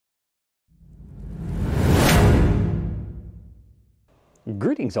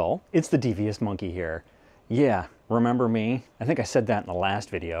Greetings all, it's the Devious Monkey here. Yeah, remember me? I think I said that in the last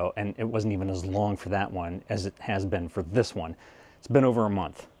video, and it wasn't even as long for that one as it has been for this one. It's been over a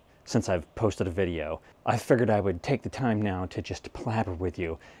month since I've posted a video. I figured I would take the time now to just blabber with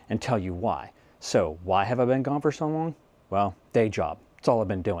you and tell you why. So, why have I been gone for so long? Well, day job. That's all I've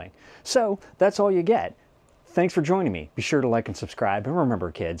been doing. So, that's all you get. Thanks for joining me. Be sure to like and subscribe, and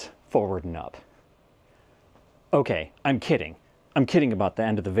remember kids, forward and up. Okay, I'm kidding. I'm kidding about the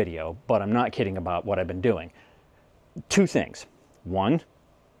end of the video, but I'm not kidding about what I've been doing. Two things. One,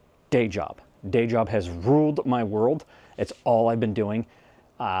 day job. Day job has ruled my world. It's all I've been doing.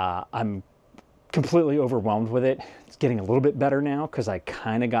 I'm completely overwhelmed with it. It's getting a little bit better now because I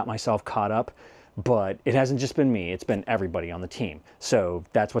kind of got myself caught up, but it hasn't just been me. It's been everybody on the team. So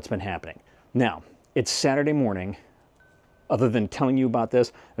that's what's been happening. Now, it's Saturday morning. Other than telling you about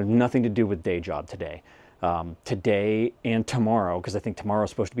this, there's nothing to do with day job today. Today and tomorrow, because I think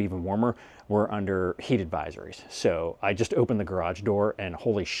tomorrow's supposed to be even warmer, we're under heat advisories. So I just opened the garage door and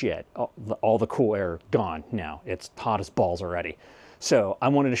holy shit, all the cool air gone now. It's hot as balls already. So I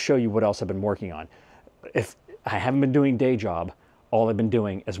wanted to show you what else I've been working on. If I haven't been doing day job, all I've been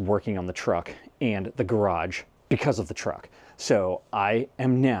doing is working on the truck and the garage because of the truck. So I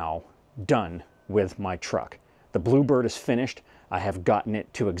am now done with my truck. The Bluebird is finished. I have gotten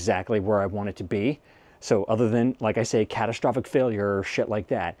it to exactly where I want it to be. So other than, like I say, catastrophic failure or shit like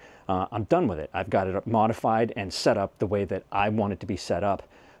that, I'm done with it. I've got it modified and set up the way that I want it to be set up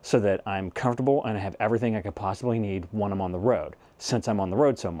so that I'm comfortable and I have everything I could possibly need when I'm on the road, since I'm on the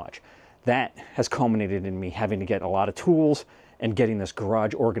road so much. That has culminated in me having to get a lot of tools and getting this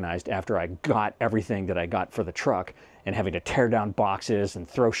garage organized after I got everything that I got for the truck and having to tear down boxes and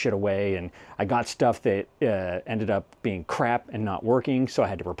throw shit away. And I got stuff that ended up being crap and not working, so I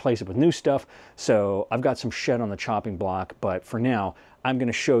had to replace it with new stuff. So I've got some shit on the chopping block, but for now, I'm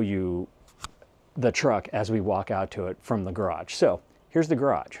gonna show you the truck as we walk out to it from the garage. So here's the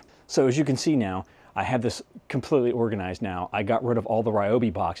garage. So as you can see now, I have this completely organized now. I got rid of all the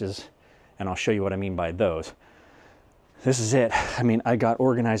Ryobi boxes, and I'll show you what I mean by those. This is it. I mean, I got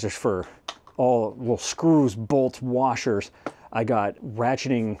organizers for all little screws, bolts, washers. I got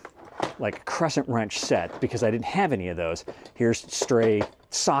ratcheting, like crescent wrench set because I didn't have any of those. Here's stray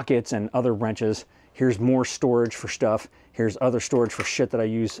sockets and other wrenches. Here's more storage for stuff. Here's other storage for shit that I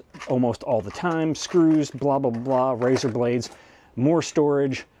use almost all the time. Screws, blah, blah, blah, razor blades, more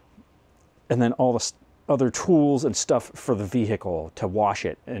storage, and then all the other tools and stuff for the vehicle to wash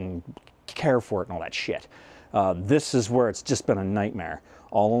it and care for it and all that shit. This is where it's just been a nightmare.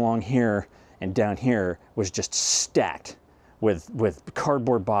 All along here and down here was just stacked with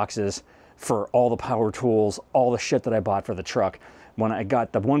cardboard boxes for all the power tools, all the shit that I bought for the truck. When I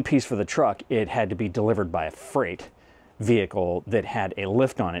got the one piece for the truck, it had to be delivered by a freight vehicle that had a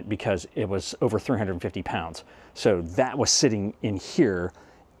lift on it because it was over 350 pounds. So that was sitting in here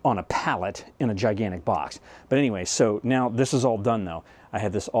on a pallet in a gigantic box. But anyway, so now this is all done though. I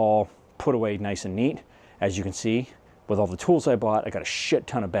had this all put away nice and neat. As you can see, with all the tools I bought, I got a shit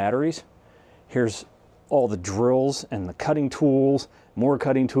ton of batteries. Here's all the drills and the cutting tools, more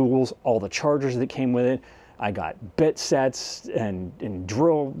cutting tools, all the chargers that came with it. I got bit sets and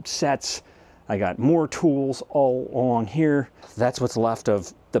drill sets. I got more tools all along here. That's what's left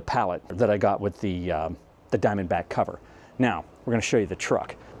of the pallet that I got with the Diamondback cover. Now, we're gonna show you the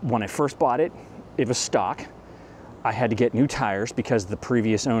truck. When I first bought it, it was stock. I had to get new tires because the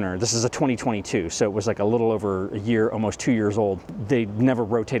previous owner, this is a 2022, so it was like a little over a year, almost 2 years old. They never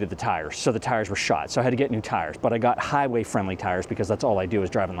rotated the tires, so the tires were shot. So I had to get new tires, but I got highway-friendly tires because that's all I do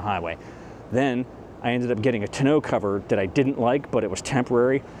is drive on the highway. Then I ended up getting a tonneau cover that I didn't like, but it was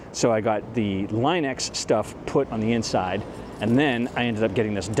temporary. So I got the Line X stuff put on the inside, and then I ended up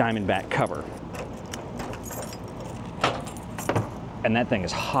getting this Diamondback cover. And that thing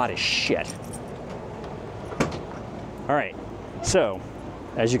is hot as shit. All right, so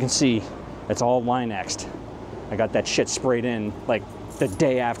as you can see, it's all Line X'd. I got that shit sprayed in like the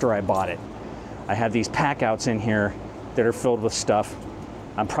day after I bought it. I have these pack outs in here that are filled with stuff.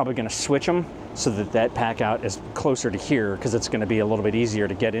 I'm probably gonna switch them so that that pack out is closer to here because it's gonna be a little bit easier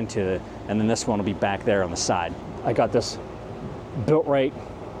to get into, and then this one will be back there on the side. I got this Viltrox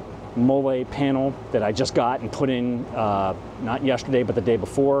Mole panel that I just got and put in, not yesterday, but the day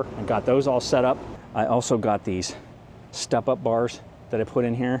before, and got those all set up. I also got these step-up bars that I put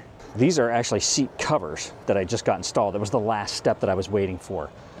in here. These are actually seat covers that I just got installed. It was the last step that I was waiting for.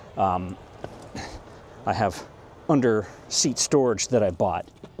 I have under seat storage that I bought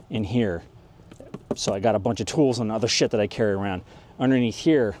in here. So I got a bunch of tools and other shit that I carry around. Underneath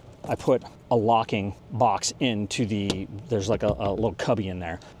here, I put a locking box into there's like a little cubby in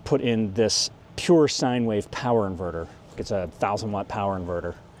there. Put in this pure sine wave power inverter. It's a 1,000-watt power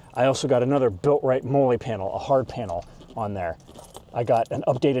inverter. I also got another built-right moly panel, a hard panel on there. I got an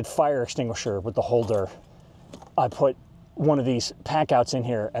updated fire extinguisher with the holder. I put one of these pack outs in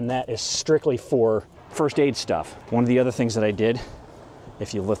here, and that is strictly for first aid stuff. One of the other things that I did,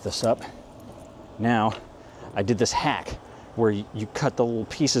 if you lift this up, now I did this hack where you cut the little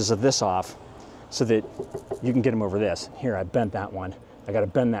pieces of this off so that you can get them over this. Here, I bent that one. I gotta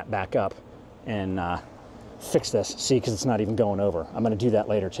bend that back up and fix this, see, because it's not even going over. I'm gonna do that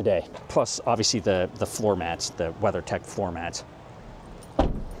later today. Plus, obviously, the floor mats, the WeatherTech floor mats.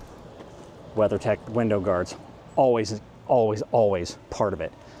 WeatherTech window guards, always, always, always part of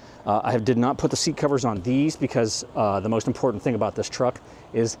it. I did not put the seat covers on these because the most important thing about this truck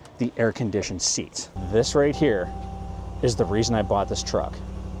is the air-conditioned seats. This right here is the reason I bought this truck.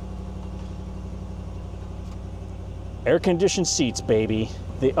 Air-conditioned seats, baby.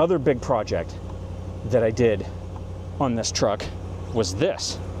 The other big project that I did on this truck was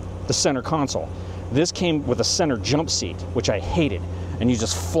this, the center console. This came with a center jump seat, which I hated. And you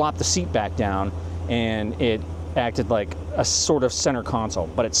just flop the seat back down and it acted like a sort of center console,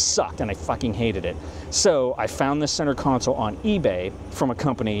 but it sucked and I fucking hated it. So I found this center console on eBay from a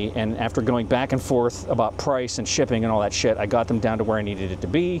company, and after going back and forth about price and shipping and all that shit, I got them down to where I needed it to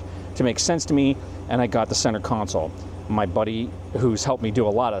be to make sense to me, and I got the center console. My buddy, who's helped me do a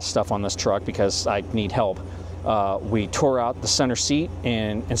lot of stuff on this truck because I need help, we tore out the center seat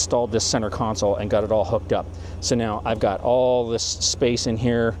and installed this center console and got it all hooked up. So now I've got all this space in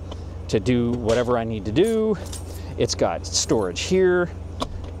here to do whatever I need to do. It's got storage here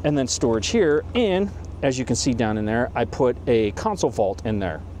and then storage here, and as you can see down in there, I put a console vault in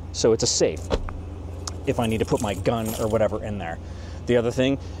there, so it's a safe if I need to put my gun or whatever in there. The other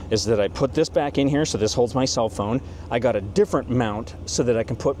thing is that I put this back in here, so this holds my cell phone. I got a different mount so that I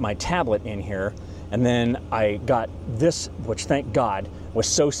can put my tablet in here, and then I got this, which thank God was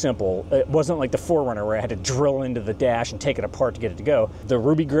so simple. It wasn't like the 4Runner where I had to drill into the dash and take it apart to get it to go. The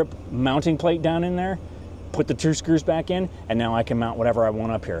Ruby Grip mounting plate down in there, put the 2 screws back in, and now I can mount whatever I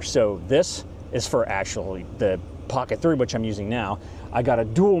want up here. So this is for actually the Pocket 3, which I'm using now. I got a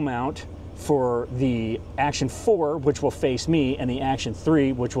dual mount for the Action 4, which will face me, and the Action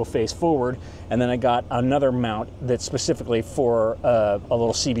 3, which will face forward. And then I got another mount that's specifically for a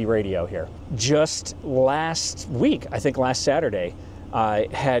little CB radio here. Just last week, I think last Saturday, I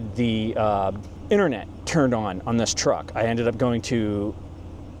had the internet turned on this truck. I ended up going to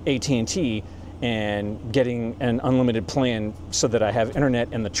AT&T and getting an unlimited plan so that I have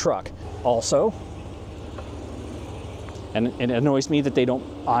internet in the truck. Also, and it annoys me that they don't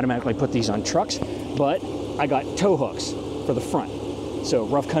automatically put these on trucks, but I got tow hooks for the front. So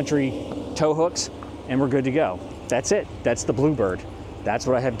rough country tow hooks, and we're good to go. That's it. That's the Bluebird. That's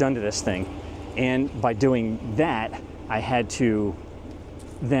what I have done to this thing. And by doing that, I had to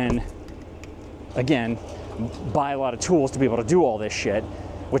then, again, buy a lot of tools to be able to do all this shit,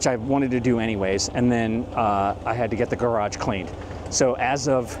 which I wanted to do anyways, and then I had to get the garage cleaned. So as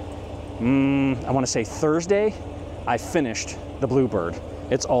of, I want to say Thursday, I finished the Bluebird.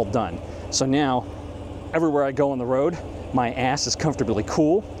 It's all done. So now, everywhere I go on the road, my ass is comfortably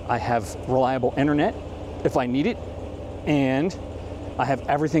cool. I have reliable internet if I need it, and I have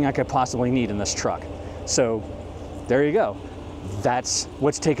everything I could possibly need in this truck. So there you go. That's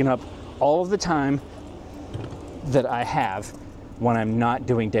what's taken up all of the time that I have when I'm not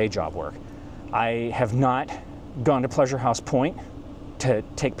doing day job work. I have not gone to Pleasure House Point to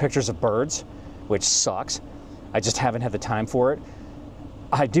take pictures of birds, which sucks. I just haven't had the time for it.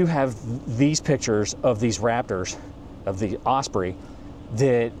 I do have these pictures of these raptors, of the osprey,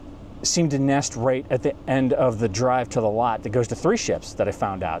 that seem to nest right at the end of the drive to the lot that goes to 3 Ships that I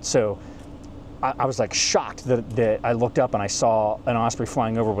found out. So I was like shocked that I looked up and I saw an osprey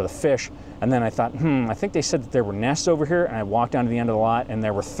flying over with a fish, and then I thought, I think they said that there were nests over here, and I walked down to the end of the lot and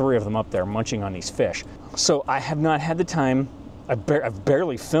there were 3 of them up there munching on these fish. So I have not had the time. I've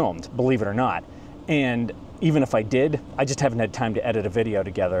barely filmed, believe it or not, and even if I did, I just haven't had time to edit a video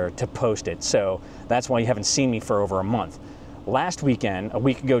together to post it. So that's why you haven't seen me for over a month. Last weekend, a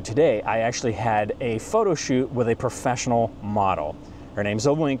week ago today, I actually had a photo shoot with a professional model. Her name's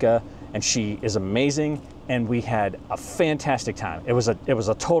Olenka, and she is amazing, and we had a fantastic time. It was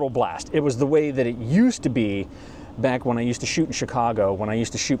a total blast. It was the way that it used to be back when I used to shoot in Chicago, when I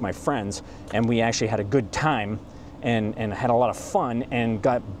used to shoot my friends, and we actually had a good time, and had a lot of fun and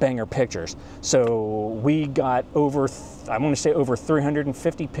got banger pictures. So we got over, I want to say over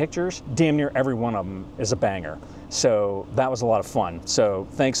 350 pictures. Damn near every one of them is a banger. So that was a lot of fun. So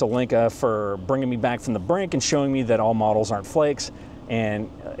thanks Alinka for bringing me back from the brink and showing me that all models aren't flakes, and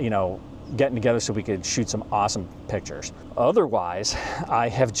you know, getting together so we could shoot some awesome pictures. Otherwise, I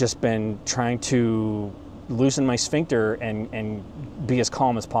have just been trying to loosen my sphincter and be as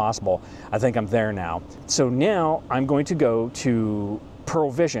calm as possible. I think I'm there now. So now I'm going to go to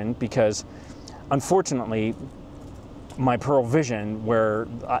Pearl Vision, because unfortunately my Pearl Vision, where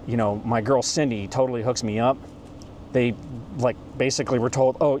you know, my girl Cindy totally hooks me up, they like basically were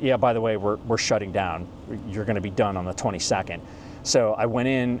told, oh yeah, by the way, we're shutting down. You're going to be done on the 22nd. So I went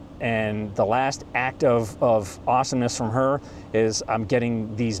in, and the last act of awesomeness from her is I'm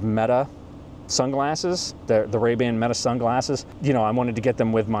getting these Meta sunglasses, the Ray-Ban Meta sunglasses. You know, I wanted to get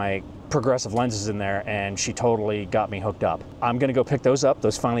them with my progressive lenses in there, and she totally got me hooked up. I'm gonna go pick those up.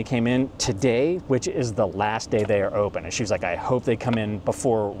 Those finally came in today, which is the last day they are open. And she was like, I hope they come in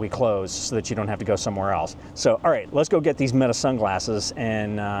before we close so that you don't have to go somewhere else. So, all right, let's go get these Meta sunglasses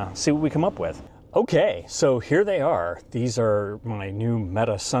and see what we come up with. Okay, so here they are. These are my new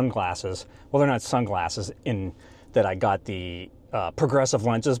Meta sunglasses. Well, they're not sunglasses in that I got the progressive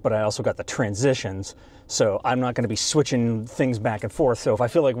lenses, but I also got the transitions. So I'm not going to be switching things back and forth. So if I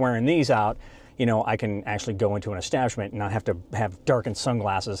feel like wearing these out, you know, I can actually go into an establishment and not have to have darkened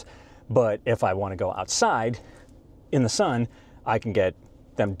sunglasses. But if I want to go outside in the sun, I can get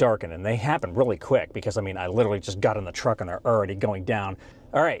them darkened. And they happen really quick, because I mean, I literally just got in the truck and they're already going down.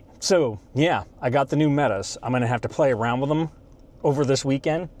 All right, so yeah, I got the new Metas. I'm gonna have to play around with them over this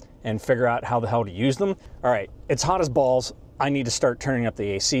weekend and figure out how the hell to use them. All right, it's hot as balls. I need to start turning up the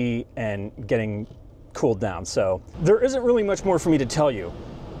AC and getting cooled down. So there isn't really much more for me to tell you.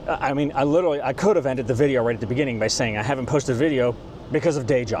 I mean, I could have ended the video right at the beginning by saying I haven't posted a video because of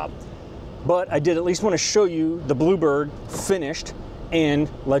day job. But I did at least want to show you the Bluebird finished and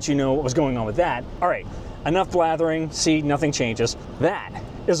let you know what was going on with that. All right. Enough blathering, see, nothing changes. That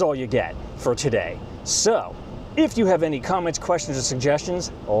is all you get for today. So, if you have any comments, questions, or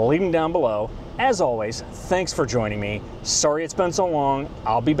suggestions, leave them down below. As always, thanks for joining me. Sorry it's been so long,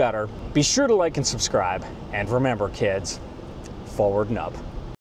 I'll be better. Be sure to like and subscribe, and remember kids, forward and up.